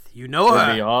You know her.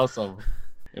 It'd be awesome.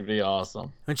 It'd be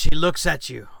awesome. When she looks at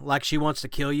you like she wants to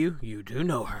kill you, you do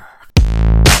know her.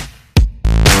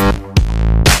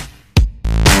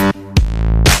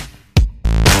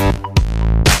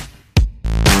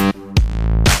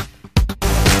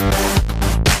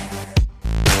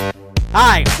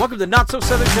 Hi, welcome to Not So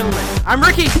Southern Gentlemen. I'm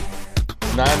Ricky.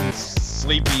 And I'm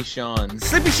Sleepy Sean.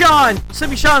 Sleepy Sean.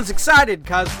 Sleepy Sean's excited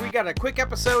because we got a quick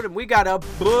episode and we got a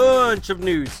bunch of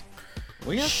news.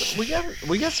 We got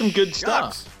some good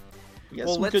stuff. We got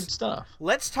some good stuff.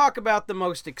 Let's talk about the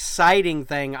most exciting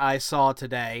thing I saw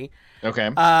today. Okay.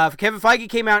 Kevin Feige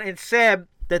came out and said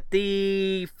that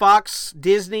the Fox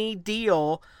Disney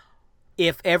deal,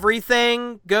 if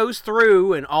everything goes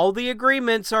through and all the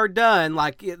agreements are done,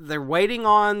 like they're waiting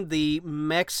on the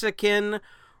Mexican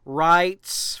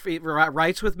rights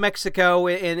with Mexico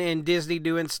and Disney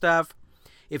doing stuff.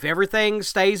 If everything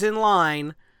stays in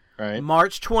line, right.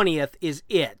 March 20th is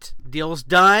it. Deal's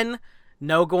done.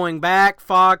 No going back.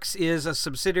 Fox is a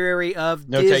subsidiary of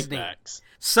Disney. No takebacks.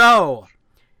 So,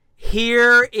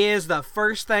 here is the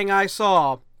first thing I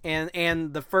saw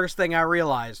and the first thing I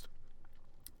realized.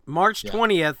 March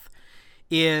 20th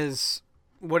is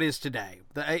what is today?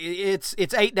 It's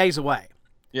 8 days away.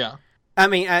 Yeah. I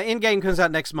mean, Endgame comes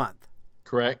out next month.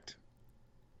 Correct.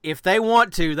 If they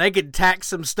want to, they could tack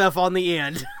some stuff on the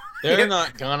end. They're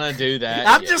not gonna do that.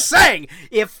 I'm just saying,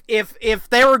 if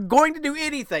they were going to do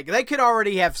anything, they could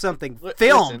already have something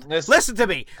filmed. Listen to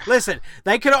me. Listen,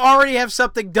 they could already have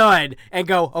something done and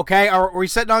go, okay, are we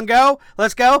sitting on go?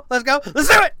 Let's go. Let's do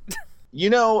it. You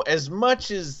know, as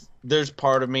much as there's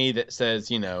part of me that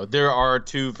says, you know, there are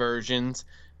two versions.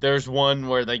 There's one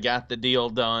where they got the deal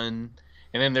done,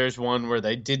 and then there's one where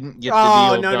they didn't get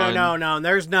the deal done. No.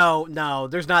 There's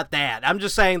not that. I'm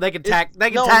just saying they could throw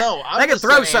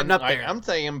something up there. I'm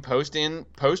saying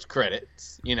post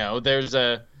credits. You know, there's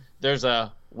a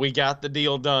we got the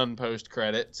deal done post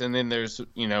credits, and then there's,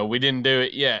 you know, we didn't do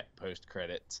it yet post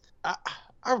credits. I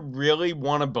really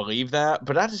want to believe that,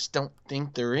 but I just don't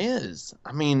think there is.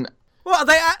 I mean, well,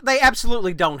 they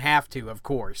absolutely don't have to, of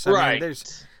course. I right. mean,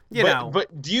 there's, you know.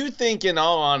 But do you think, in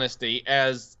all honesty,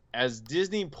 as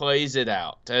Disney plays it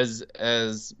out,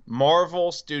 as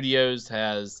Marvel Studios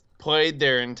has played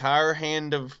their entire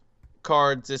hand of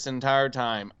cards this entire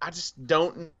time, I just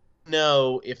don't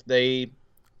know if they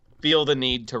feel the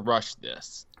need to rush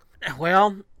this.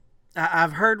 Well,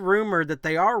 I've heard rumor that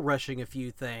they are rushing a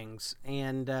few things,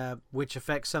 and which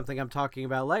affects something I'm talking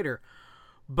about later.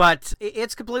 But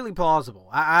it's completely plausible.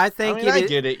 I think. I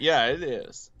get it. Yeah, it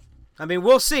is. I mean,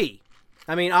 we'll see.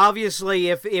 I mean, obviously,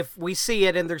 if we see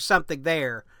it and there's something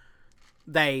there,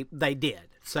 they did.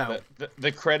 So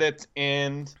the credits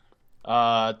end.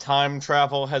 Time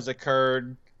travel has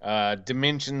occurred.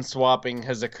 Dimension swapping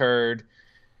has occurred,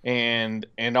 and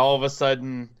all of a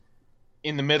sudden,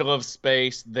 in the middle of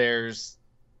space, there's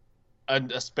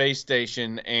a space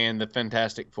station, and the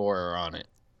Fantastic Four are on it.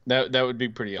 That would be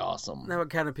pretty awesome. That would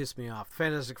kind of piss me off.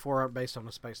 Fantastic Four aren't based on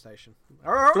a space station.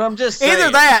 But I'm just saying.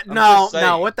 Either that,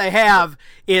 no. What they have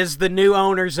is the new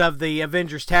owners of the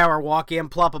Avengers Tower walk in,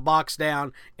 plop a box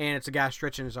down, and it's a guy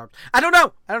stretching his arms. I don't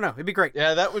know. It'd be great.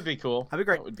 Yeah, that would be cool. That'd be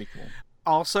great. That would be cool.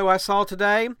 Also, I saw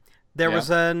today there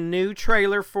was a new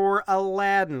trailer for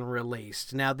Aladdin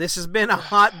released. Now, this has been a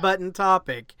hot button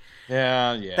topic.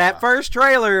 Yeah. That first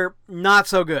trailer, not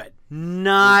so good.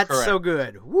 Not so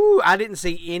good. Woo! I didn't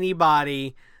see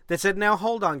anybody that said, "Now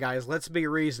hold on, guys, let's be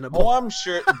reasonable." Oh, I'm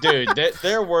sure, dude.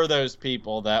 There were those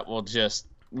people that will just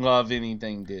love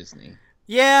anything Disney.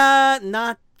 Yeah,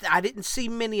 I didn't see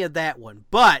many of that one,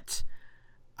 but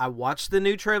I watched the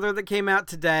new trailer that came out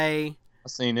today.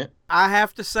 I've seen it. I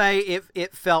have to say,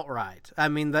 it felt right. I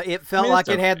mean, it felt like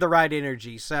it had the right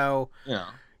energy. So, yeah,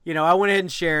 you know, I went ahead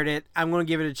and shared it. I'm going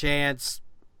to give it a chance.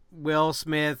 Will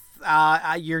Smith,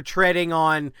 you're treading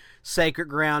on sacred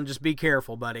ground. Just be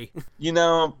careful, buddy. You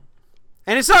know,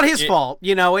 and it's not his fault.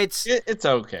 You know, it's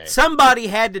okay. Somebody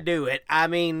had to do it. I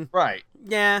mean, right?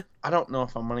 Yeah. I don't know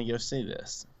if I'm going to go see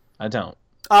this. I don't.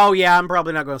 Oh yeah, I'm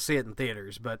probably not going to see it in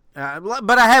theaters, but I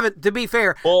haven't. To be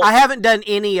fair, I haven't done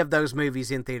any of those movies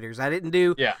in theaters. I didn't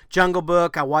do Jungle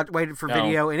Book. I waited for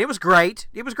video, and it was great.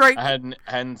 It was great. I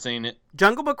hadn't seen it.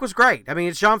 Jungle Book was great. I mean,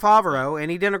 it's Jon Favreau, and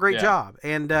he did a great job.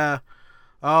 And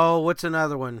what's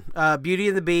another one? Beauty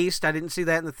and the Beast. I didn't see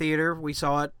that in the theater. We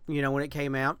saw it, you know, when it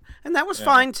came out, and that was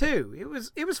fine too.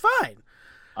 It was fine.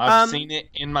 I've seen it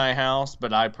in my house,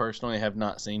 but I personally have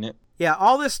not seen it. Yeah,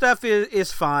 all this stuff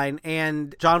is fine,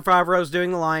 and Jon Favreau's doing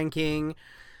The Lion King.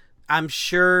 I'm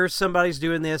sure somebody's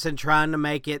doing this and trying to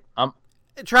make it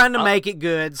make it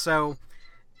good. So,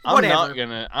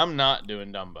 whatever. I'm not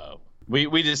doing Dumbo.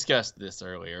 We discussed this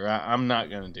earlier. I'm not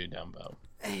gonna do Dumbo.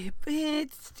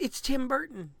 It's Tim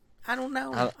Burton. I don't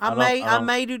know. I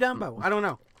may do Dumbo. I don't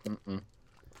know. Mm-mm.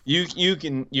 You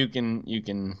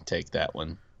can take that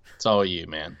one. It's all you,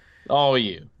 man. All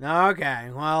you. Okay.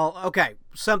 Well, okay.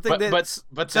 Something that's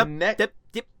but the next.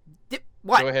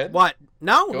 What? Go ahead. What?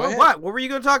 No. Go ahead. What? What were you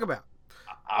going to talk about?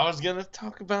 I was gonna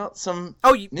talk about some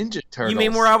Ninja Turtles. You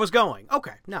mean where I was going?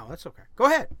 Okay. No, that's okay. Go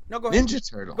ahead. No, go ahead. Ninja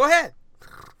Turtles. Go ahead.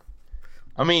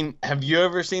 I mean, have you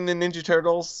ever seen the Ninja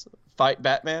Turtles fight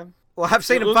Batman? Well, I've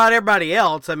seen them fight everybody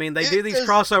else. I mean, they do these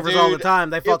crossovers all the time.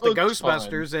 They fought the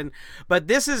Ghostbusters, but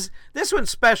this one's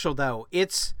special though.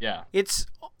 It's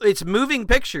moving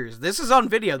pictures. This is on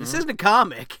video. This isn't a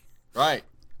comic. Right.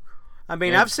 I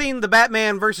mean, I've seen the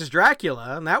Batman versus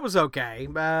Dracula, and that was okay.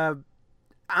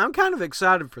 I'm kind of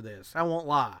excited for this. I won't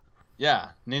lie. Yeah,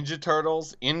 Ninja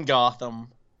Turtles in Gotham,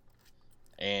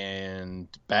 and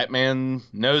Batman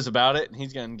knows about it, and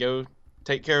he's gonna go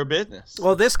take care of business.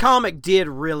 Well, this comic did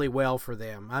really well for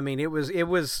them. I mean, it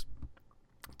was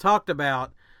talked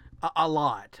about a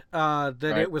lot.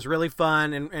 It was really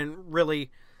fun and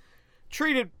really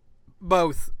treated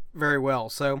both very well.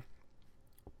 So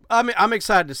I'm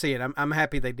excited to see it. I'm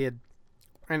happy they did.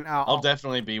 And I'll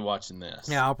definitely be watching this.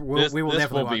 Yeah, we will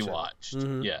definitely watch it.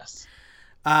 Mm-hmm. Yes.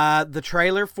 The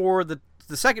trailer for the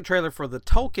second trailer for the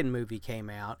Tolkien movie came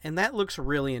out, and that looks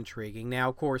really intriguing. Now,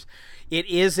 of course, it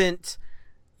isn't,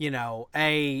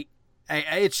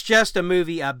 it's just a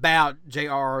movie about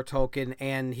J.R.R. Tolkien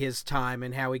and his time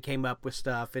and how he came up with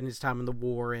stuff and his time in the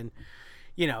war and,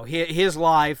 his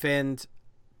life. And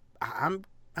I'm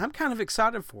kind of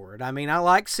excited for it. I mean, I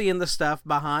like seeing the stuff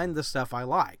behind the stuff I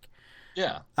like.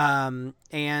 Yeah. And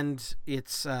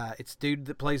it's dude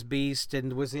that plays Beast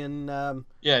and was in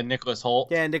Nicholas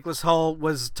Hoult. Yeah, Nicholas Hoult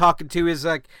was talking to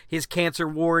his cancer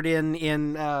ward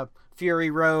in Fury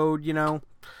Road,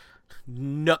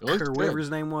 Nook or whatever his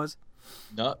name was.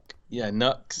 Nook. Yeah,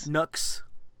 Nooks. Nooks.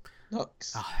 Oh,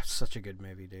 that's such a good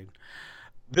movie, dude.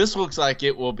 This looks like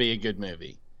it will be a good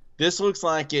movie. This looks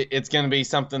like it's going to be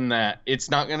something that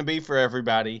it's not going to be for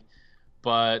everybody,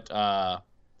 but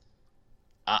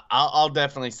I'll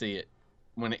definitely see it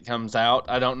when it comes out.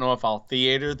 I don't know if I'll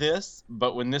theater this,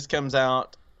 but when this comes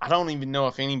out, I don't even know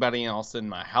if anybody else in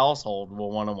my household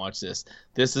will want to watch this.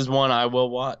 This is one I will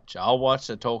watch. I'll watch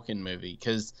a Tolkien movie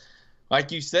because,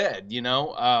 like you said,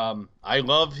 I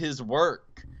love his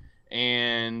work,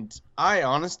 and I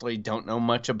honestly don't know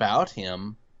much about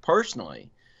him personally.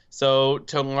 So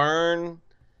to learn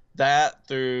that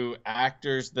through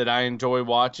actors that I enjoy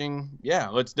watching, yeah,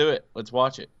 let's do it. Let's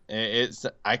watch it.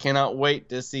 I cannot wait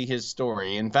to see his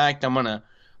story. In fact, I'm going to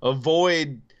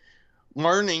avoid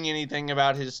learning anything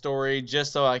about his story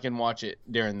just so I can watch it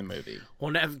during the movie.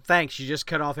 Well, thanks. You just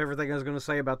cut off everything I was going to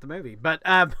say about the movie. But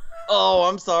oh,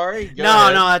 I'm sorry. Go no,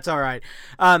 ahead. No, that's all right.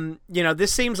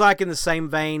 This seems like in the same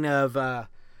vein of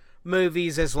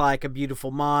movies as like A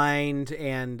Beautiful Mind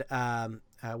and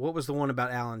what was the one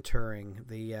about Alan Turing?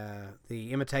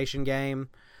 The Imitation Game.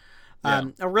 Yeah.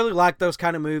 I really like those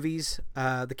kind of movies.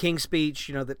 The King's Speech,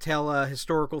 that tell a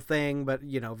historical thing, but,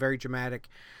 very dramatic.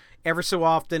 Ever so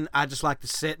often, I just like to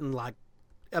sit and,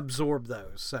 absorb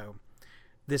those. So,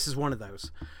 this is one of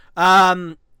those.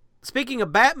 Speaking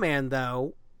of Batman,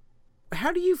 though,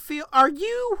 how do you feel?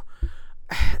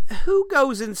 Who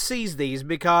goes and sees these?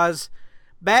 Because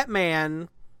Batman...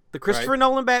 The Christopher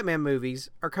Nolan Batman movies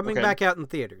are coming back out in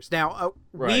theaters. Now,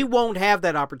 we won't have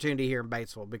that opportunity here in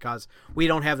Batesville because we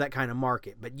don't have that kind of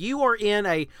market. But you are in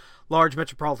a large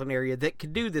metropolitan area that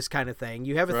could do this kind of thing.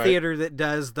 You have a theater that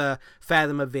does the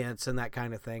Fathom events and that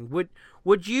kind of thing.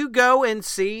 Would you go And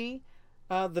The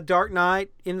Dark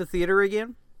Knight in the theater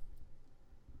again?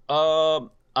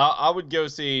 I would go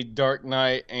see Dark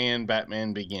Knight and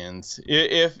Batman Begins.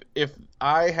 If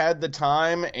I had the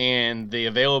time and the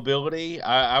availability,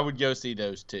 I would go see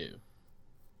those two.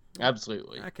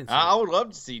 Absolutely. I would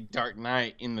love to see Dark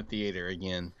Knight in the theater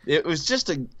again. It was just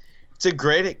it's a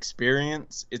great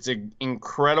experience. It's an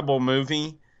incredible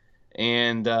movie.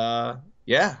 And I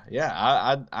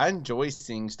enjoy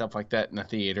seeing stuff like that in the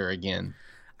theater again.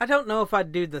 I don't know if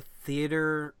I'd do the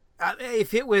theater.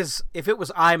 If it was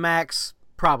IMAX,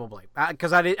 probably,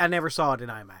 because I never saw it in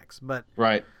IMAX, but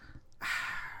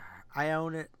I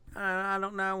own it. I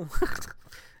don't know.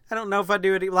 I don't know if I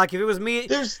do it. Like if it was me,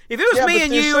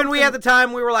 and you, and we had the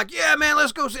time, we were like, yeah, man,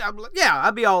 let's go see.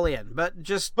 I'd be all in. But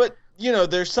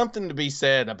there's something to be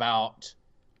said about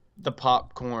the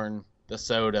popcorn, the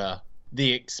soda,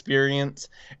 the experience,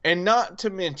 and not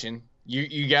to mention,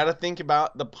 you got to think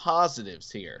about the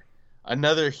positives here.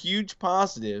 Another huge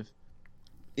positive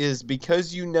is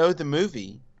because you know the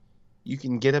movie, you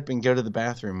can get up and go to the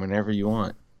bathroom whenever you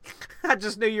want. I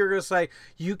just knew you were going to say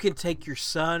you can take your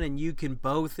son and you can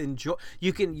both enjoy.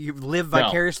 You live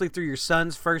vicariously through your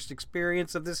son's first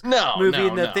experience of this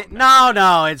movie.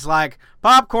 No. It's like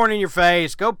popcorn in your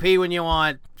face. Go pee when you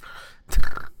want.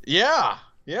 Yeah,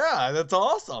 that's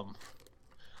awesome.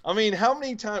 I mean, how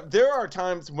many times? There are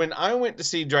times when I went to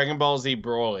see Dragon Ball Z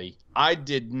Broly, I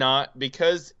did not,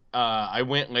 because I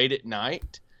went late at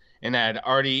night and I had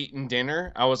already eaten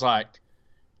dinner. I was like,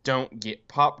 don't get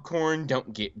popcorn,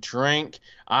 don't get drink.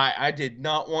 I did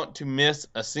not want to miss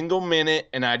a single minute,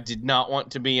 and I did not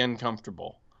want to be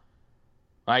uncomfortable.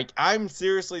 Like, I'm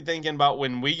seriously thinking about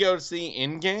when we go to see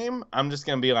Endgame, I'm just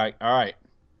going to be like, all right,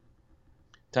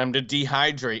 time to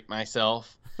dehydrate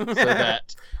myself so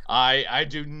that I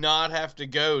do not have to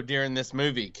go during this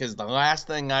movie, because the last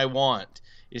thing I want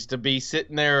is to be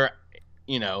sitting there,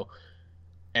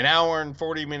 an hour and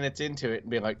 40 minutes into it and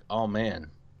be like, oh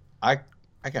man, I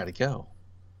gotta go.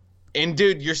 And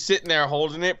dude, you're sitting there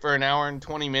holding it for an hour and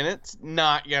 20 minutes.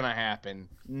 Not gonna happen.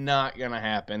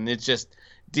 It's just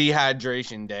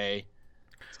dehydration day.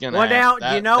 It's gonna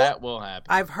happen. That will happen.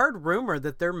 I've heard rumor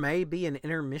that there may be an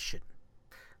intermission.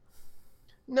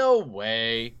 No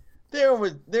way.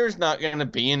 There's not gonna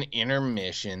be an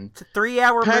intermission. It's a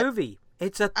 3-hour movie.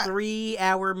 It's a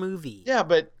 3-hour movie. Yeah,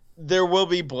 but There Will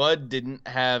Be Blood didn't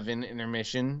have an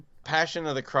intermission. Passion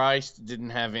of the Christ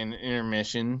didn't have an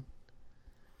intermission.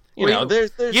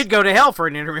 There's you'd go to hell for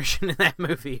an intermission in that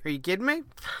movie. Are you kidding me?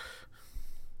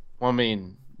 Well, I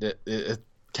mean, it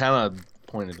kind of the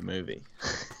point of the movie.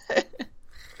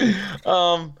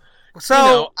 I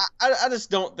just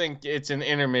don't think it's an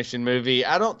intermission movie.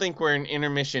 I don't think we're in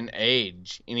intermission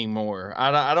age anymore.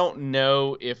 I don't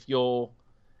know if you'll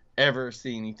ever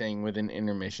see anything with an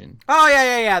intermission. Oh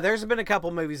yeah. There's been a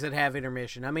couple movies that have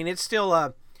intermission. I mean, it's still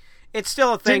a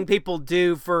thing people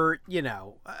do for,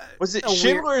 was it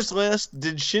Schindler's List?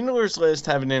 Did Schindler's List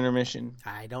have an intermission?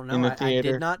 I don't know. I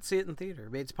did not see it in theater.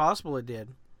 It's possible it did.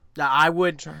 I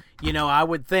would, I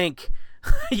would think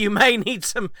you may need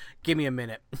some. Give me a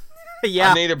minute.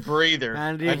 Yeah, I need a breather.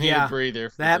 I need a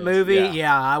breather. For that this. movie,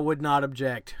 I would not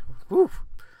object. Whew.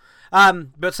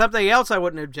 But something else I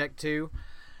wouldn't object to.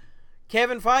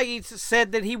 Kevin Feige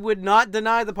said that he would not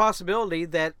deny the possibility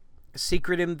that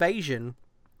Secret Invasion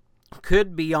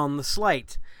could be on the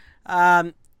slate.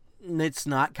 It's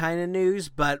not kind of news,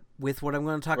 but with what I'm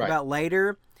going to talk about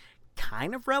later,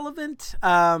 kind of relevant.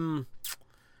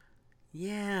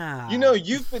 Yeah.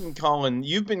 You've been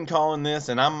calling this,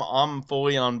 and I'm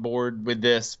fully on board with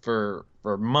this for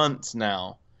months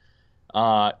now.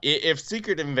 If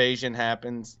Secret Invasion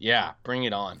happens, bring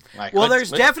it on.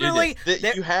 There's definitely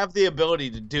you have the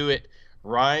ability to do it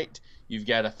right. You've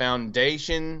got a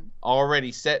foundation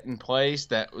already set in place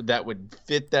that would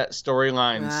fit that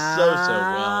storyline so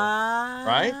well,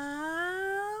 right?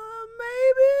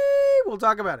 Maybe we'll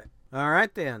talk about it. All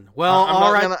right then. Well,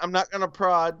 I'm not gonna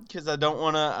prod because I don't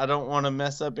wanna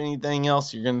mess up anything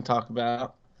else you're gonna talk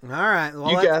about. All right.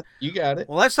 Well, you got it.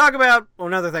 Well, let's talk about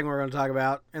another thing we're going to talk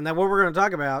about, and then what we're going to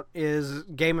talk about is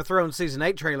Game of Thrones Season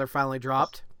 8 trailer finally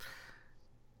dropped.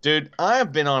 Dude, I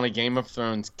have been on a Game of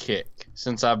Thrones kick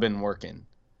since I've been working.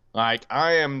 Like,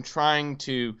 I am trying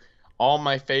to... All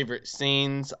my favorite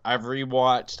scenes I've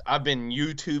rewatched. I've been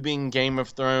YouTubing Game of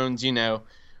Thrones,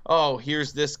 Oh,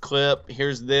 here's this clip.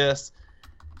 Here's this.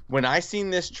 When I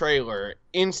seen this trailer,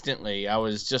 instantly, I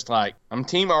was just like, I'm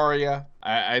Team Arya.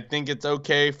 I think it's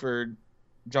okay for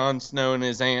Jon Snow and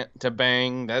his aunt to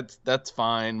bang. That's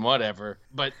fine, whatever.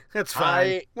 But that's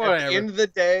fine. Whatever. At the end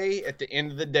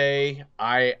of the day,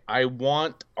 I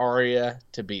want Arya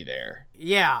to be there.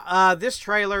 Yeah, this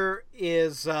trailer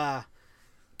is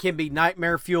can be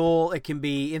nightmare fuel. It can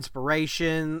be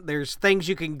inspiration. There's things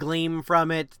you can glean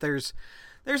from it. There's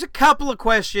a couple of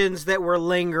questions that were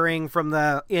lingering from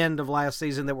the end of last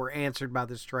season that were answered by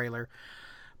this trailer.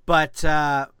 But,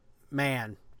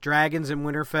 man, dragons in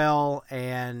Winterfell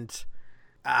and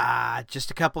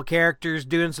just a couple of characters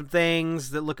doing some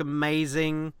things that look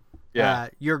amazing. Yeah.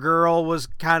 Your girl was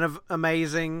kind of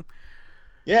amazing.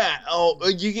 Yeah. Oh,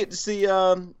 you get to see,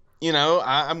 I'm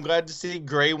glad to see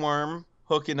Grey Worm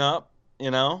hooking up,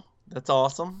 That's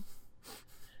awesome.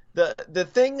 The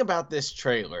thing about this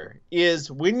trailer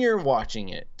is when you're watching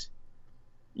it,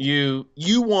 you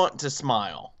want to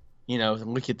smile.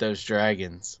 Look at those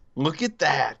dragons. Look at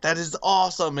that. That is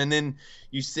awesome. And then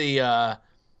you see,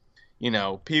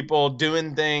 people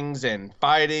doing things and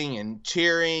fighting and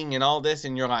cheering and all this,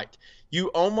 and you're like, you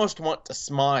almost want to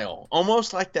smile.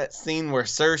 Almost like that scene where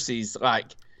Cersei's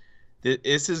like,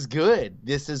 this is good.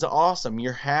 This is awesome.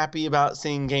 You're happy about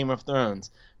seeing Game of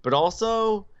Thrones. But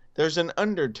also... there's an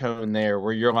undertone there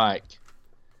where you're like,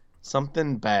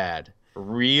 something bad,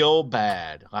 real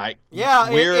bad. Like, Yeah,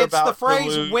 we're it's about the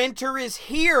phrase to lose. "winter is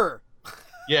here."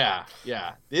 Yeah.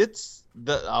 It's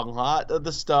a lot of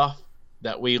the stuff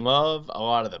that we love, a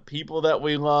lot of the people that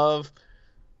we love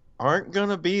aren't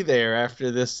gonna be there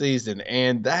after this season,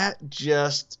 and that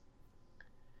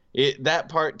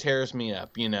part tears me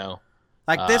up, you know.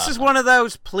 Like, this is one of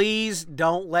those, please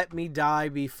don't let me die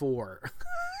before.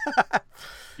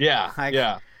 Yeah, like,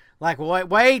 yeah. Like,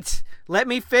 wait, let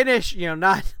me finish. You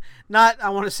know, not I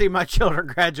want to see my children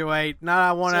graduate. Not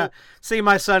I want to see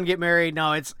my son get married.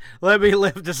 No, it's let me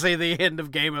live to see the end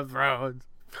of Game of Thrones.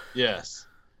 Yes.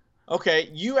 Okay,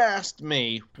 you asked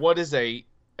me what is a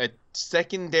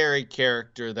secondary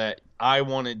character that I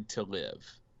wanted to live.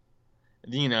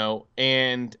 You know,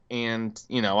 and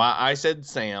you know, I said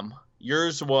Sam.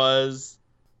 Yours was.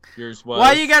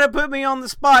 Why you gotta put me on the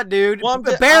spot, dude? Well,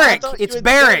 Barrick. It's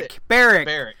Barrick. Barrick.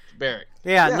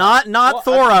 Yeah, not well,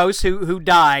 Thoros, who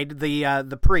died,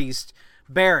 the priest.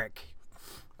 Barrick.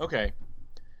 Okay.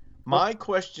 My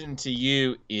question to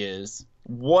you is,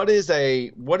 what is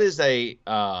a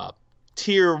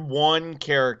tier 1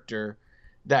 character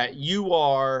that you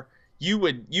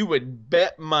would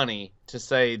bet money to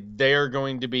say they're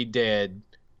going to be dead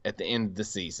at the end of the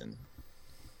season?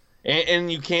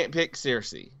 And you can't pick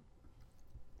Cersei.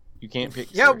 You can't pick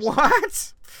Cersei. Yeah,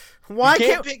 what? Why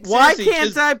can't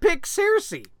I pick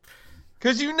Cersei?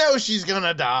 Because you know she's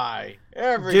gonna die.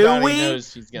 Everybody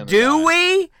knows she's gonna die. Do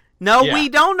we? No, we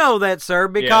don't know that, sir,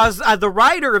 because the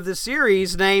writer of the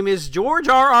series' name is George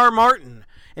R.R. Martin.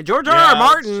 And George R.R.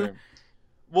 Martin...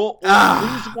 Well,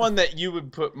 who's one that you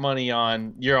would put money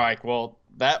on? You're like, well,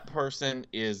 that person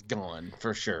is gone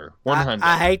for sure. 100.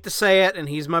 I hate to say it, and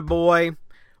he's my boy,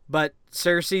 but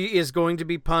Cersei is going to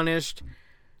be punished.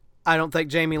 I don't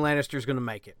think Jaime Lannister's going to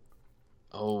make it.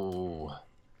 Oh.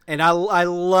 And I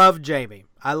love Jaime.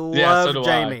 I love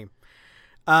Jaime.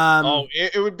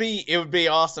 It would be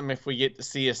awesome if we get to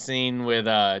see a scene with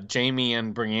Jaime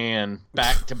and Brienne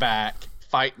back to back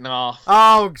fighting off.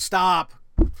 Oh, stop.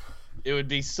 It would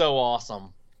be so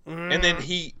awesome. And then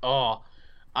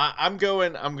I'm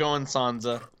going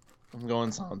Sansa. I'm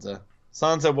going Sansa.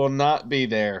 Sansa will not be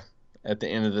there at the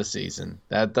end of the season.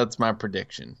 That's my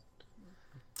prediction.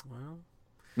 Well,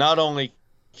 not only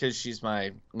because she's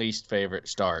my least favorite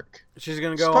Stark. She's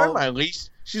gonna go.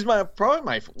 She's probably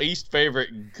my least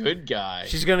favorite good guy.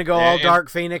 She's gonna go all Dark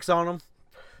Phoenix on him.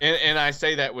 And I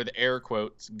say that with air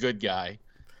quotes, good guy.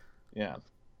 Yeah.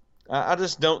 I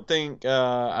just don't think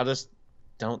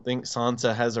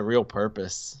Sansa has a real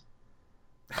purpose,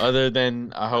 other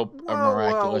than I hope a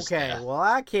miraculous death. Okay, well,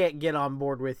 I can't get on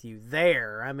board with you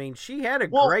there. I mean, she had a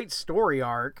great story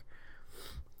arc.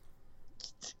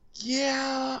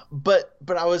 Yeah, but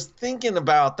I was thinking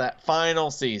about that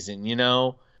final season. You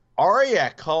know,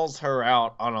 Arya calls her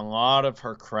out on a lot of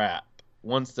her crap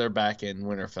once they're back in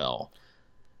Winterfell,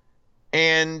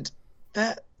 and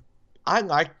that. I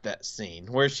liked that scene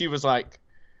where she was like,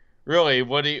 "Really,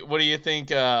 what do you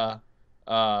think?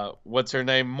 What's her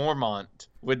name? Mormont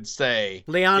would say."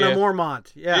 Lyanna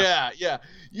Mormont. Yeah. Yeah.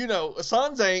 You know,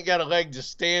 Sansa ain't got a leg to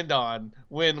stand on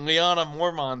when Lyanna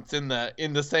Mormont's in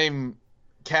the same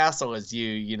castle as you.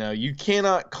 You know, you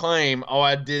cannot claim, "Oh,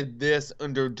 I did this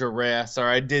under duress," or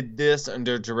 "I did this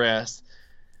under duress."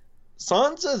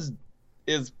 Sansa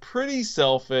is pretty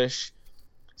selfish.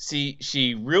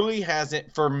 She really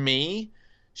hasn't, for me,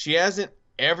 she hasn't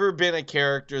ever been a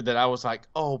character that I was like,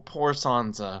 oh, poor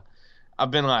Sansa. I've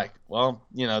been like, well,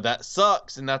 you know, that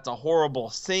sucks and that's a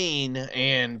horrible scene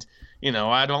and, you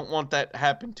know, I don't want that to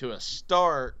happen to a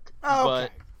Stark. Okay,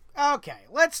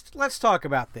 let's talk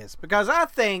about this because I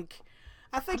think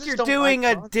you're doing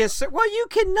a disservice. Well, you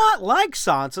cannot like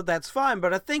Sansa, that's fine,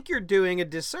 but I think you're doing a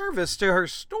disservice to her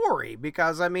story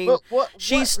because I mean,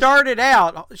 she started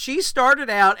out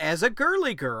as a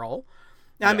girly girl.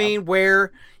 I mean,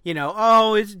 where you know,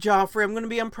 oh, it's Joffrey. I'm going to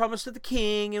be unpromised to the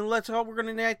king, and we're going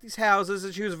to enact these houses.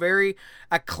 And she was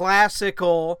a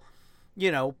classical, you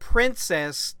know,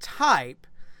 princess type,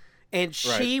 and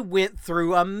she went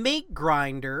through a meat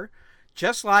grinder.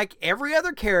 Just like every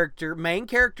other main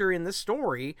character in the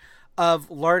story, of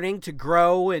learning to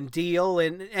grow and deal,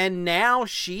 and now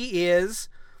she is,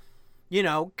 you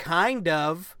know, kind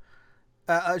of,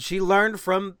 she learned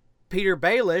from Peter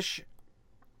Baelish,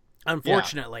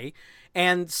 unfortunately,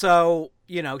 and so,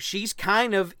 you know, she's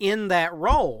kind of in that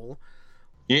role.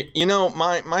 You know,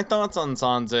 my thoughts on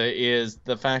Sansa is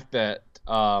the fact that,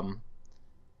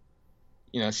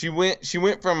 you know, she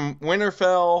went from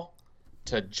Winterfell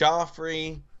to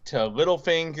Joffrey, to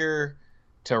Littlefinger,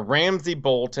 to Ramsay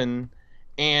Bolton,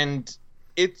 and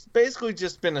it's basically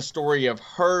just been a story of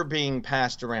her being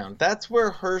passed around. That's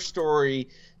where her story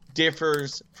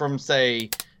differs from, say,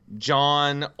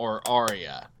 Jon or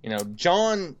Arya. You know,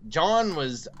 Jon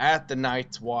was at the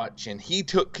Night's Watch and he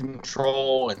took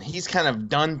control and he's kind of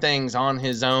done things on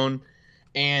his own.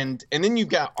 And then you've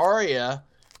got Arya,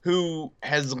 who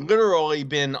has literally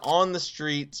been on the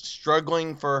streets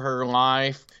struggling for her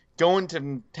life, going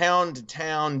to town,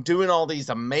 doing all these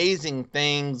amazing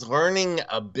things, learning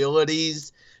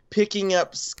abilities, picking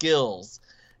up skills.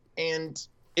 And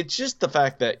it's just the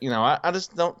fact that, you know, I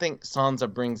just don't think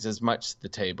Sansa brings as much to the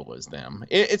table as them.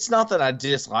 It's not that I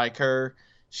dislike her.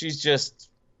 She's just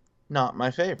not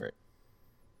my favorite.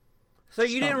 So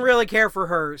you didn't really care for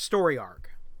her story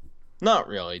arc? Not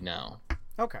really, no.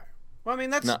 Okay. Well, I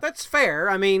mean, that's fair.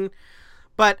 I mean,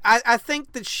 but I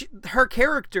think that her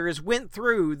characters went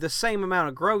through the same amount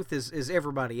of growth as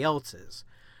everybody else's.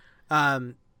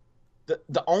 The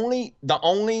only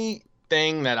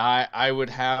thing that I would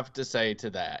have to say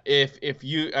to that, if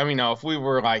we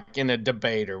were like in a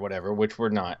debate or whatever, which we're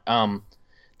not,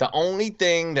 the only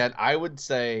thing that I would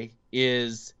say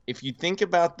is, if you think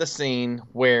about the scene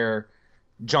where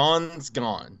Jon's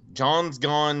gone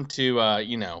to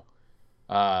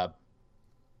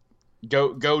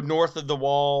go north of the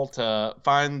wall to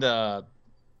find the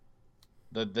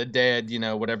dead, you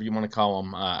know, whatever you want to call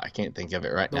them. I can't think of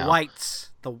it right now. The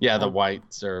whites. The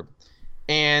whites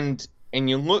and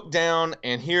you look down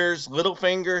and here's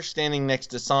Littlefinger standing next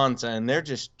to Sansa and they're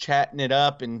just chatting it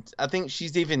up, and I think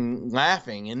she's even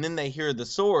laughing, and then they hear the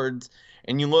swords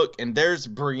and you look and there's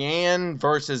Brienne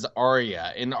versus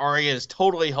Arya, and Arya is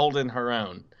totally holding her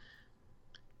own.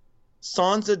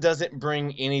 Sansa doesn't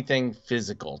bring anything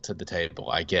physical to the table,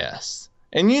 I guess.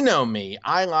 And you know me,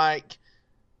 I like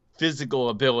physical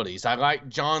abilities. I like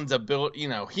Jon's ability. You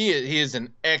know, he is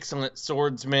an excellent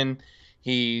swordsman.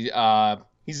 He's a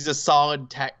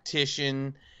solid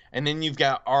tactician. And then you've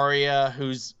got Arya,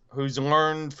 who's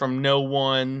learned from no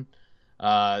one.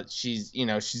 She's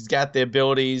got the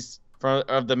abilities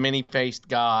of the many-faced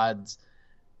gods.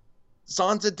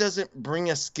 Sansa doesn't bring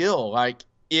a skill. Like,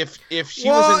 if she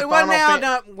was in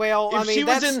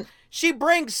Final she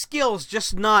brings skills,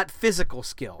 just not physical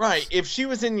skills. Right. If she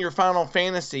was in your Final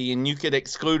Fantasy and you could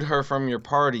exclude her from your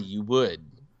party, you would.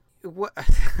 What?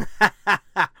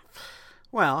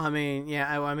 Well, I mean,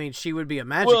 yeah, I mean, she would be a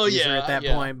magic user at that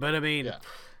point, but I mean,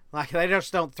 like, they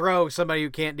just don't throw somebody who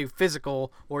can't do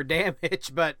physical or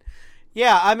damage. But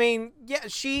yeah, I mean, yeah,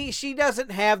 she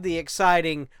doesn't have the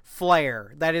exciting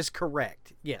flair. That is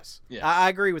correct. Yes. I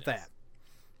agree with that.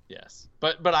 Yes,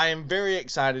 but I am very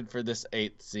excited for this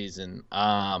 8th season.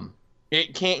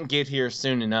 It can't get here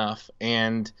soon enough,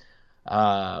 and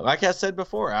like I said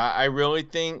before, I really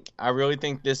think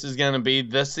this is going to be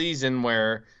the season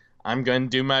where I'm going to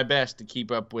do my best to keep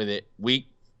up with it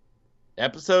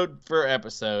episode for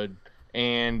episode,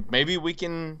 and maybe we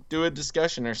can do a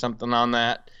discussion or something on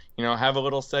that. You know, have a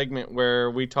little segment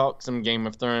where we talk some Game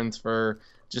of Thrones for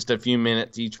just a few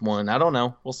minutes each one. I don't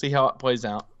know. We'll see how it plays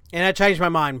out. And I changed my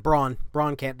mind. Bronn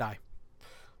can't die.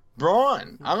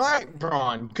 Bronn. I like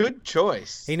Bronn. Good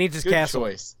choice. He needs his castle.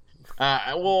 Good choice.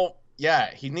 Well,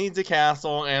 yeah, he needs a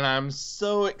castle, and I'm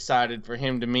so excited for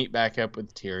him to meet back up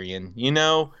with Tyrion. You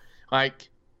know, like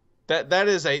that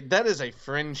is a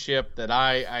friendship that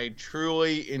I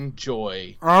truly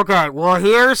enjoy. Okay, well,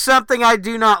 here's something I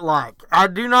do not like. I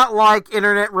do not like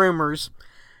internet rumors,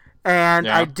 and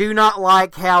I do not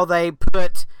like how they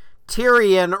put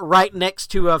Tyrion right next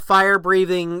to a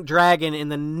fire-breathing dragon in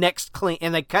the next clean,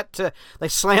 and they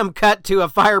slam cut to a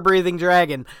fire-breathing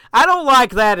dragon. I don't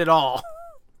like that at all.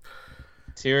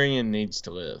 Tyrion needs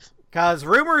to live. Because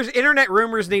internet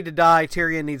rumors need to die.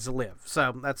 Tyrion needs to live.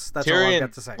 So that's Tyrion, all I've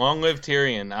got to say. Long live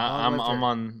Tyrion.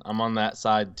 I'm on that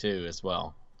side too as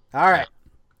well. All right.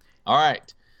 All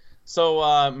right.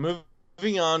 So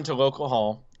moving on to local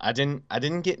haul. I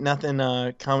didn't get nothing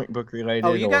comic book related.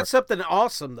 Oh, you got something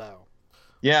awesome though.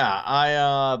 Yeah,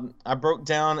 I broke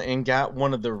down and got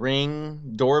one of the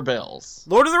Ring doorbells.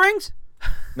 Lord of the Rings?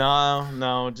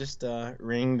 No, just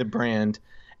Ring the brand.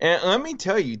 And let me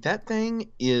tell you, that thing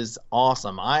is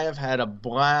awesome. I have had a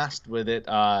blast with it.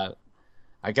 I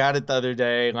got it the other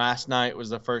day. Last night was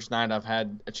the first night I've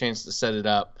had a chance to set it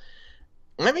up.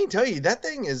 Let me tell you, that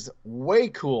thing is way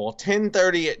cool.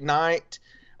 10:30 at night.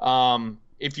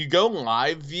 If you go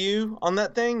live view on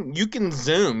that thing, you can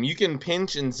zoom. You can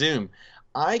pinch and zoom.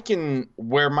 I can,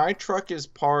 where my truck is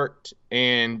parked,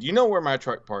 and you know where my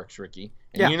truck parks, Ricky,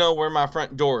 and you know where my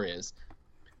front door is.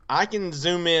 I can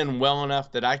zoom in well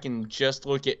enough that I can just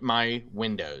look at my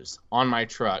windows on my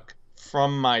truck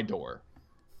from my door.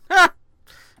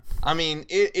 I mean,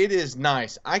 it is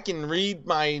nice. I can read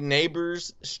my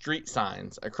neighbor's street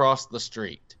signs across the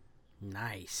street.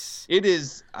 Nice. It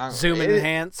is zoom and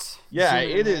enhance. Yeah, Zoom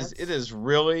and it enhance. is. It is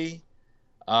really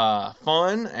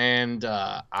fun, and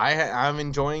I'm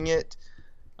enjoying it.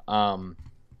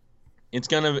 It's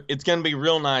gonna be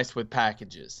real nice with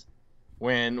packages.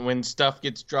 When stuff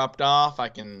gets dropped off,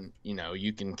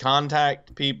 you can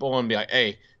contact people and be like,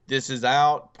 hey, this is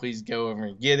out. Please go over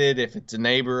and get it if it's a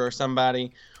neighbor or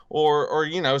somebody. Or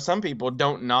some people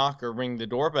don't knock or ring the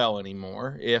doorbell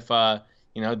anymore. If the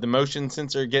motion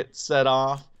sensor gets set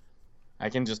off, I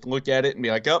can just look at it and be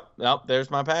like, oh,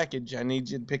 there's my package. I need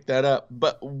you to pick that up.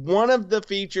 But one of the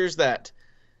features that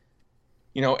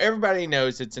everybody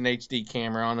knows it's an HD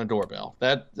camera on a doorbell.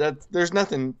 That there's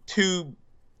nothing too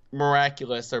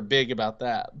miraculous or big about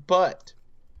that. But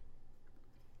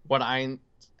what I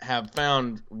have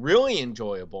found really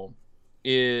enjoyable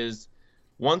is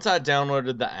once I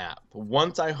downloaded the app,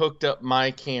 once I hooked up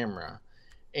my camera,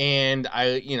 and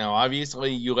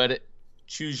obviously you let it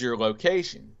choose your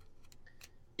location,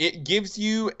 it gives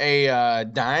you a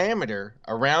diameter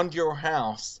around your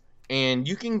house, and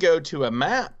you can go to a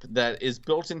map that is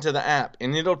built into the app,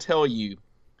 and it'll tell you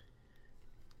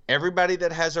everybody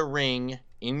that has a Ring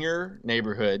in your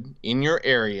neighborhood, in your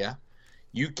area.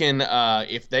 You can,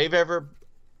 if they've ever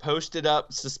posted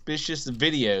up suspicious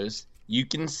videos, you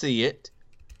can see it.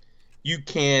 You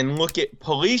can look at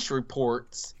police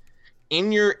reports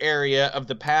in your area of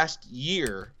the past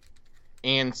year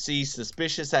and see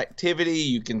suspicious activity.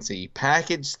 You can see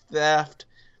package theft,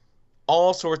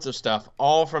 all sorts of stuff,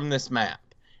 all from this map.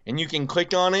 And you can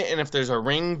click on it, and if there's a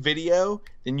Ring video,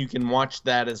 then you can watch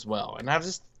that as well. And I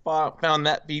just found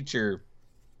that feature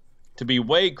to be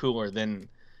way cooler than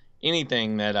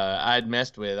anything that I'd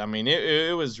messed with. I mean,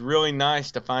 it was really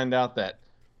nice to find out that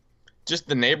just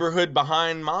the neighborhood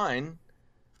behind mine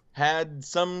had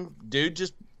somebody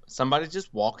just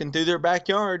walking through their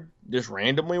backyard, just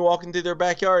randomly walking through their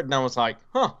backyard. And I was like,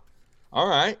 all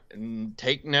right, and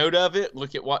take note of it,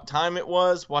 look at what time it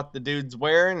was, what the dude's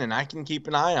wearing, and I can keep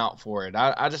an eye out for it.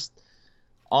 I just,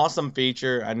 awesome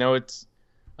feature. I know it's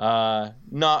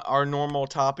not our normal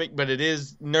topic, but it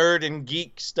is nerd and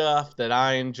geek stuff that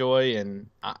I enjoy, and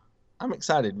I'm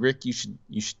excited. Rick, you should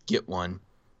get one.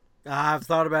 I've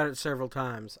thought about it several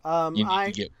times. You need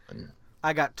to get one.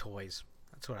 I got toys.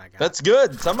 That's what I got. That's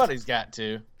good. Somebody's got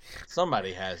to.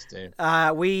 Somebody has to.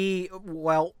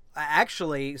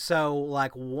 Actually, so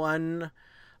like one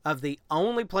of the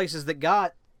only places that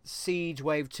got Siege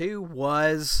Wave 2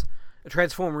 was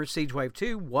Transformers Siege Wave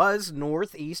 2 was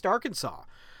Northeast Arkansas.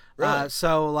 Really?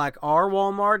 So like our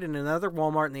Walmart and another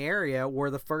Walmart in the area were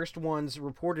the first ones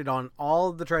reported on all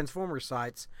of the Transformers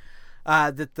sites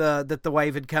that the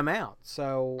wave had come out.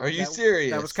 So are you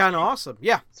serious? That was kind of awesome.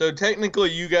 Yeah. So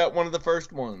technically, you got one of the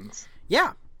first ones.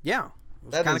 Yeah.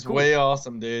 That is cool. Way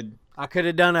awesome, dude. I could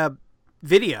have done a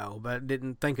video, but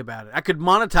didn't think about it. I could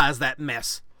monetize that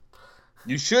mess.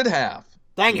 You should have.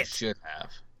 Dang it. You should have.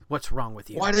 What's wrong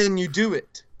with you? Why didn't you do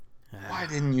it? Why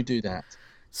didn't you do that?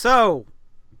 So,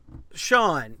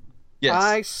 Sean, yes.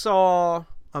 I saw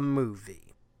a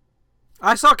movie.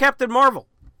 I saw Captain Marvel.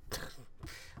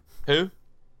 Who?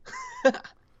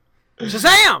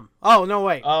 Shazam! Oh, no,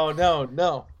 wait. Oh, no.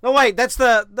 No, wait, that's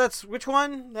which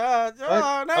one?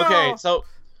 Oh, no. Okay,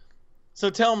 so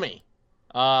tell me.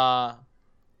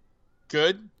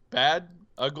 Good, bad,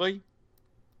 ugly?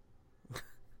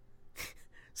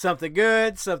 Something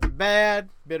good, something bad,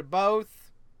 bit of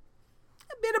both.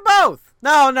 A bit of both.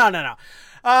 No.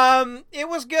 It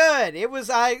was good. It was,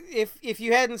 if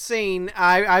you hadn't seen,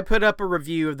 I put up a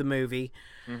review of the movie.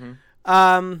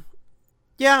 Mm-hmm.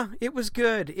 Yeah, it was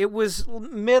good. It was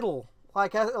middle,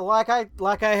 like I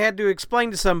had to explain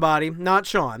to somebody, not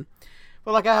Sean,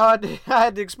 but like I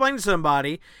had to explain to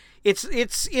somebody.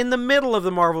 It's in the middle of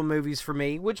the Marvel movies for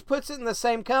me, which puts it in the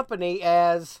same company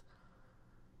as,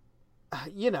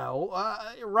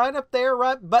 right up there,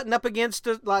 right button up against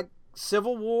like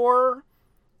Civil War,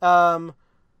 not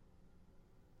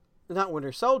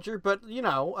Winter Soldier, but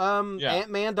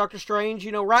Ant-Man, Doctor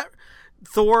Strange, right,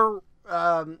 Thor.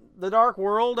 The Dark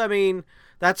World, I mean,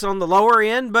 that's on the lower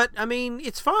end, but I mean,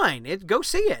 it's fine. Go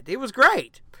see it. It was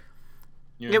great.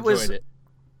 You enjoyed it.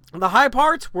 The high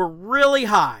parts were really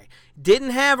high. Didn't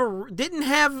have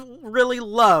really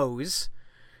lows.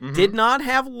 Mm-hmm. Did not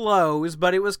have lows,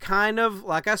 but it was kind of,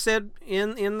 like I said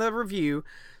in the review,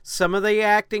 some of the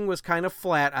acting was kind of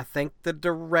flat. I think the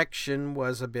direction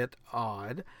was a bit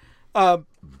odd.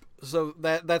 So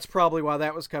that's probably why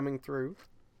that was coming through.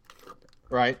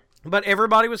 Right. But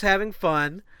everybody was having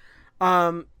fun.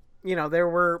 There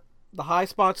were the high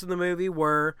spots in the movie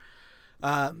were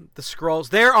the scrolls.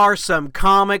 There are some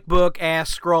comic book ass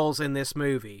scrolls in this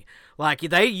movie. Like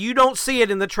you don't see it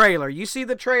in the trailer. You see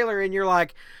the trailer and you're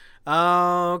like,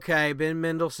 oh, okay, Ben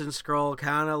Mendelsohn's scroll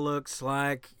kind of looks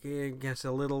like, I guess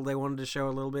a little. They wanted to show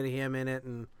a little bit of him in it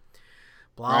and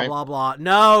blah blah blah.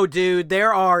 No, dude,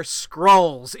 there are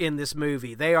scrolls in this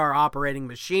movie. They are operating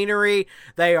machinery.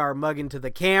 They are mugging to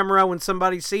the camera when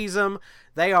somebody sees them.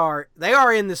 They are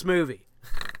in this movie,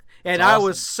 and I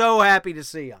was so happy to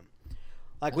see them.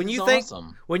 Like when you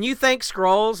think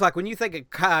scrolls, like when you think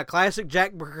of classic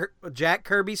Jack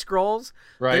Kirby scrolls,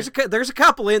 right? There's a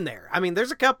couple in there. I mean,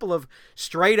 there's a couple of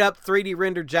straight up 3D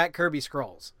rendered Jack Kirby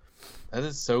scrolls. That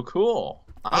is so cool.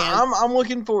 I'm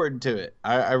looking forward to it.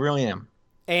 I really am.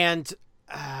 And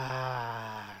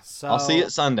so I'll see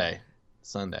it Sunday.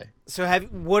 So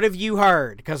what have you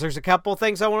heard? Because there's a couple of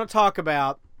things I want to talk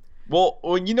about. Well,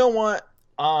 you know what?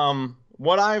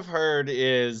 What I've heard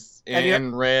is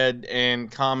read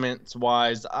and comments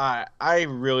wise, I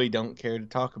really don't care to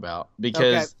talk about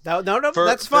because no,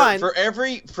 that's fine. For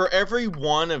every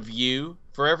one of you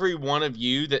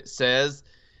that says,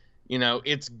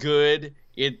 it's good.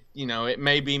 It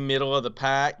may be middle of the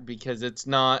pack because it's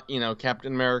not,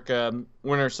 Captain America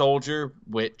Winter Soldier,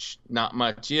 which not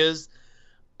much is.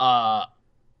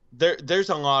 There's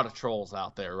a lot of trolls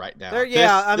out there right now.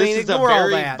 This is a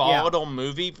very volatile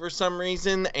movie for some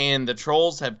reason, and the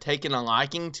trolls have taken a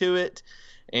liking to it,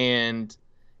 and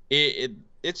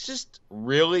it's just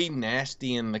really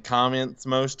nasty in the comments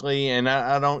mostly, and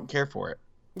I don't care for it.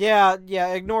 Yeah,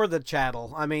 ignore the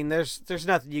chattel. I mean, there's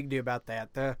nothing you can do about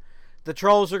that. The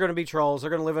trolls are going to be trolls. They're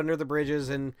going to live under the bridges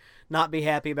and not be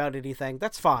happy about anything.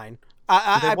 That's fine.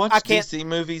 I watch DC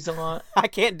movies a lot. I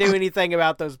can't do anything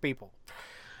about those people.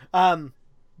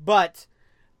 But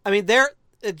I mean, they're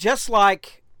just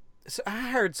like, so I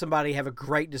heard somebody have a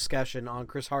great discussion on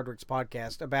Chris Hardwick's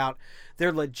podcast about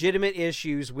their legitimate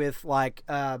issues with like,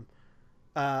 The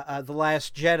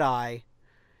Last Jedi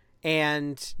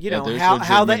and,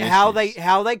 how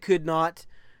they could not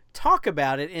talk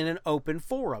about it in an open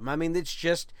forum. I mean, it's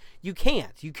just, you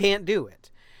can't do it.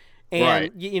 And,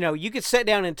 right. You could sit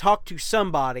down and talk to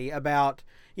somebody about,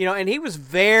 and he was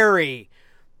very,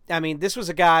 I mean, this was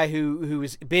a guy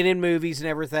who's been in movies and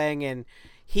everything, and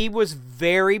he was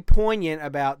very poignant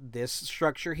about this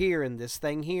structure here and this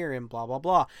thing here and blah, blah,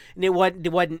 blah. And it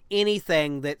wasn't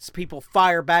anything that people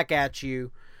fire back at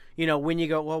you, when you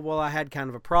go, well, I had kind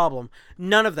of a problem.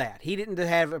 None of that. He didn't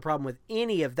have a problem with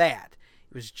any of that.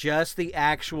 It was just the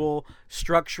actual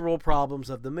structural problems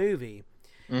of the movie.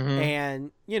 Mm-hmm.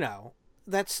 And,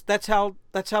 that's how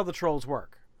the trolls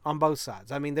work. On both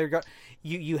sides. I mean,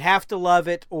 you have to love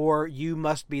it or you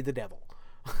must be the devil.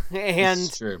 And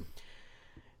it's true.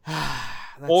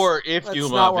 Or if you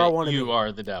love it, you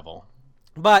are the devil.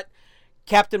 But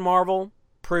Captain Marvel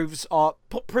proves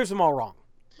them all wrong.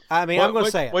 I mean, I'm going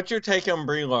to say it. What's your take on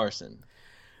Brie Larson?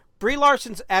 Brie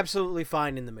Larson's absolutely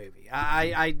fine in the movie.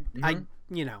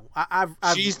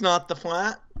 She's not the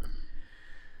flat?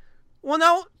 Well,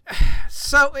 no.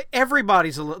 So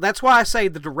everybody's a little. That's why I say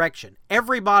the direction.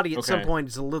 Everybody at some point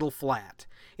is a little flat.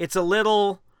 It's a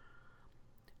little.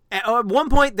 At one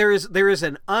point, there is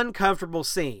an uncomfortable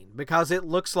scene because it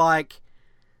looks like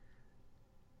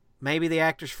maybe the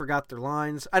actors forgot their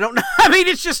lines. I don't know. I mean,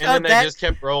 it's just and then they just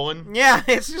kept rolling. Yeah,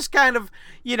 it's just kind of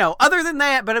Other than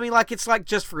that, but I mean, like it's like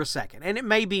just for a second, and it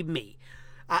may be me.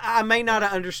 I may not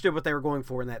have understood what they were going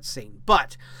for in that scene,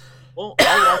 but. Well,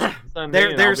 I'll watch it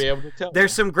Sunday and I'll be able to tell.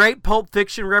 There's some great Pulp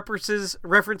Fiction references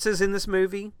in this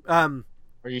movie. Are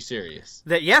you serious?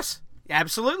 Yes,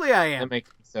 absolutely I am. That makes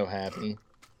me so happy.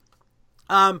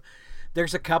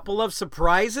 There's a couple of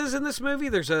surprises in this movie.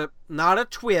 There's not a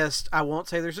twist. I won't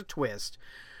say there's a twist,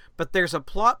 but there's a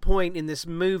plot point in this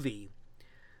movie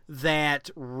that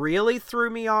really threw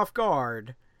me off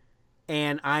guard,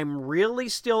 and I'm really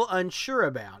still unsure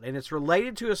about. And it's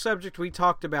related to a subject we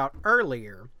talked about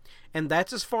earlier. And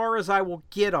that's as far as I will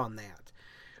get on that.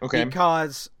 Okay.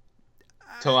 Because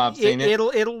till I've seen it.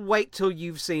 It'll wait till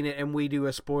you've seen it and we do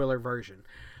a spoiler version.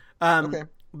 Okay.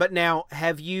 But now,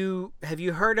 have you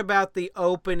heard about the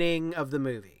opening of the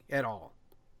movie at all?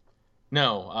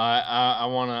 No, I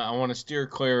wanna steer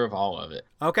clear of all of it.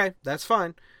 Okay, that's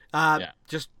fine.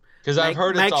 Just because I've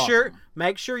heard it's awesome.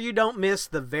 Make sure you don't miss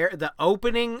the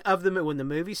opening of when the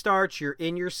movie starts. You're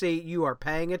in your seat. You are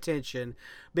paying attention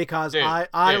because I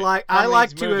like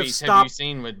to have stopped. Have you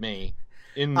seen with me?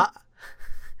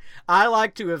 I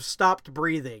like to have stopped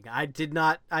breathing. I did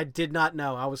not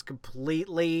know. I was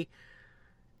completely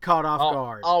caught off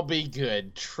guard. I'll be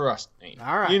good. Trust me.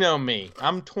 All right. You know me.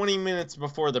 I'm 20 minutes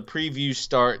before the previews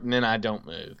start, and then I don't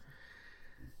move.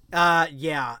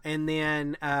 Yeah, and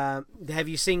then have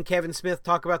you seen Kevin Smith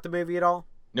talk about the movie at all?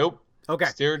 Nope. Okay.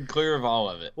 Steered clear of all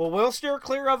of it. Well, we'll steer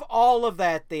clear of all of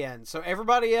that then. So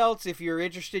everybody else, if you're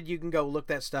interested, you can go look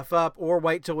that stuff up, or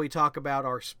wait till we talk about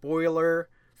our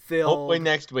spoiler-filled hopefully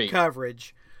next week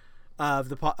coverage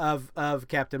of of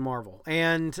Captain Marvel.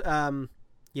 And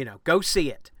go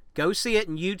see it. Go see it,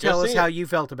 and you tell us how you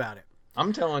felt about it.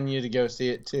 I'm telling you to go see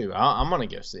it too. I'm gonna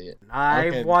go see it.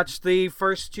 I've watched the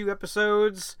first 2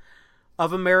 episodes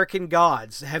of American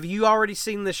Gods. Have you already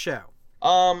seen this show?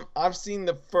 I've seen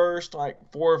the first 4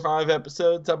 or 5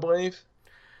 episodes, I believe,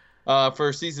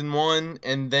 for season 1,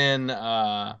 and then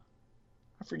I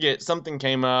forget, something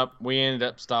came up. We ended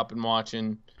up stopping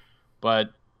watching, but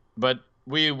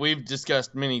we've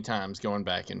discussed many times going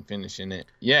back and finishing it.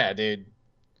 Yeah, dude.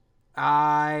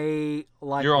 I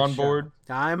like. You're on show. board.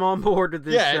 I'm on board with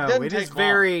this show. It is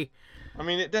very. I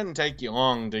mean, it doesn't take you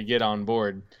long to get on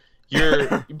board.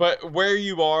 But where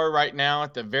you are right now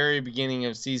at the very beginning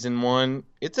of season 1,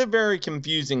 it's a very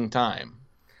confusing time.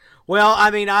 Well, I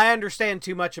mean, I understand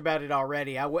too much about it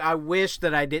already. I wish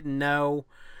that I didn't know,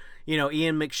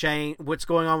 Ian McShane, what's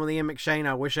going on with Ian McShane.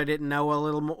 I wish I didn't know a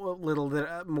little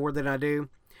more than I do.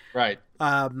 Right.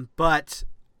 But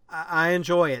I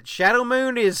enjoy it. Shadow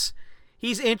Moon he's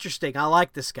interesting. I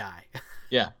like this guy.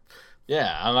 Yeah,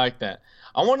 I like that.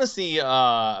 I want to see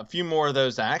a few more of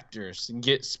those actors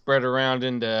get spread around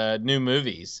into new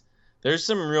movies. There's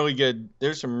some really good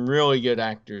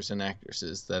actors and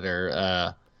actresses that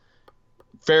are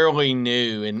fairly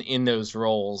new in those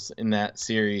roles in that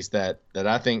series that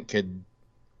I think could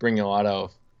bring a lot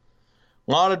of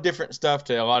different stuff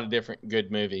to a lot of different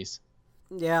good movies.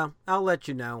 Yeah, I'll let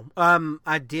you know.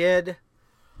 I did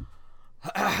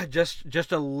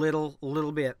just a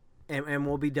little bit, and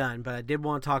we'll be done. But I did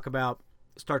want to talk about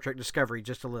Star Trek Discovery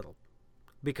just a little,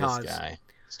 because this guy,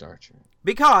 Star Trek.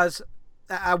 Because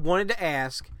I wanted to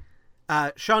ask,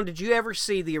 Sean, did you ever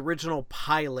see the original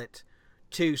pilot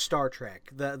to Star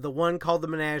Trek, the one called The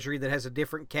Menagerie that has a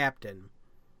different captain?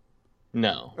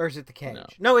 No. Or is it The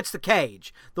Cage? No, it's The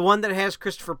Cage, the one that has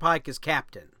Christopher Pike as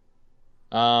captain.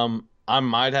 I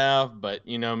might have, but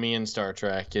me and Star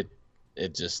Trek, it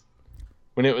just,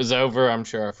 when it was over, I'm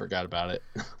sure I forgot about it.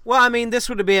 Well, I mean, this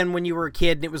would have been when you were a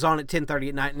kid and it was on at 10:30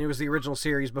 at night, and it was the original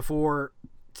series before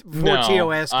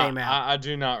TOS came out. I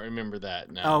do not remember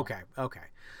that, no. Okay.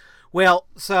 Well,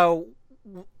 so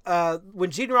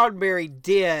when Gene Roddenberry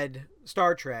did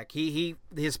Star Trek,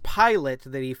 his pilot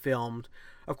that he filmed,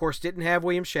 of course, didn't have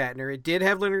William Shatner. It did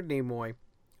have Leonard Nimoy.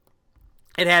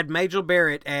 It had Majel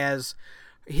Barrett as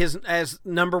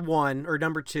number 1 or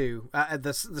number 2,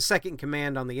 the second in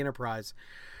command on the Enterprise,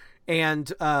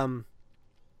 and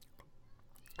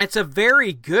it's a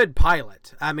very good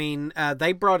pilot. I mean,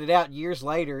 they brought it out years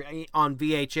later on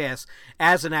VHS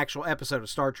as an actual episode of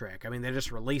Star Trek. I mean, they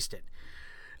just released it,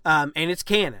 and it's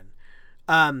canon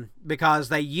because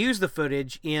they used the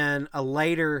footage in a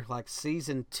later,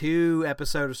 season 2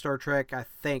 episode of Star Trek, I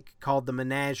think, called The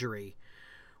Menagerie,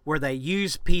 where they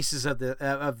use pieces of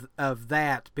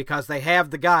that because they have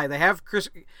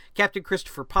Captain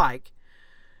Christopher Pike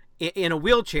in a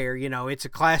wheelchair. It's a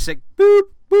classic boop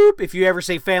boop. If you ever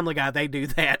see Family Guy, they do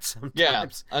that sometimes. Yeah,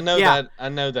 I know that. I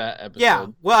know that episode. Yeah,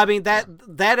 well, I mean that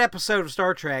episode of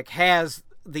Star Trek has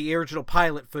the original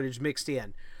pilot footage mixed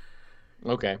in.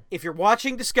 Okay. If you're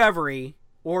watching Discovery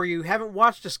or you haven't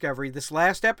watched Discovery, this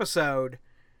last episode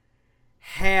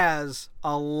has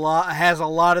a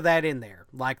lot of that in there.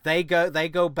 Like they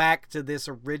go back to this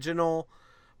original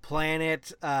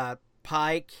planet.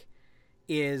 Pike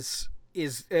is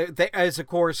of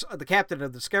course the captain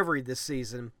of Discovery this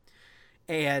season,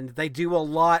 and they do a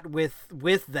lot with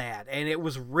that, and it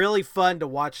was really fun to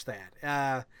watch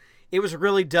that. It was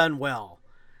really done well.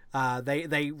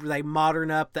 They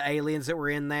modern up the aliens that were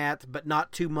in that, but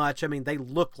not too much. I mean, they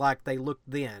look like they looked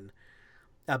then,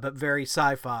 but very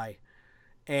sci-fi.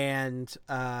 And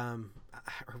I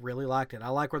really liked it. I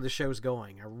like where the show's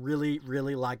going. I really,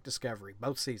 really like Discovery,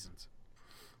 both seasons.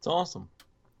 It's awesome.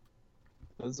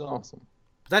 That's awesome.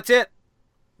 That's it.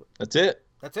 That's it.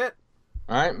 All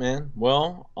right, man.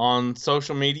 Well, on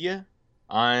social media,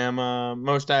 I am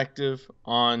most active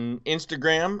on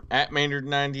Instagram at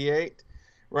Maynard98.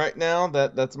 Right now,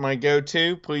 that's my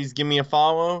go-to. Please give me a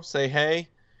follow. Say hey.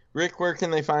 Rick, where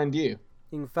can they find you?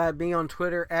 You can find me on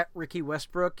Twitter at Ricky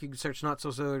Westbrook. You can search Not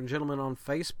So Southern Gentleman on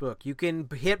Facebook. You can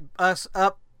hit us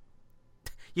up.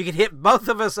 You can hit both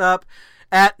of us up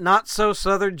at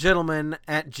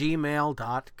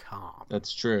notsouthern@gmail.com.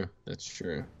 That's true.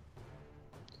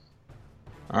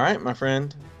 All right, my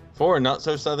friend. For Not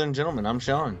So Southern Gentleman, I'm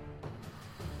Sean.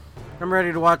 I'm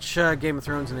ready to watch Game of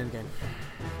Thrones and Endgame.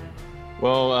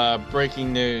 Well,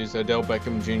 breaking news, Odell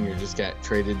Beckham Jr. just got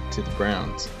traded to the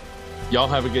Browns. Y'all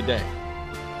have a good day.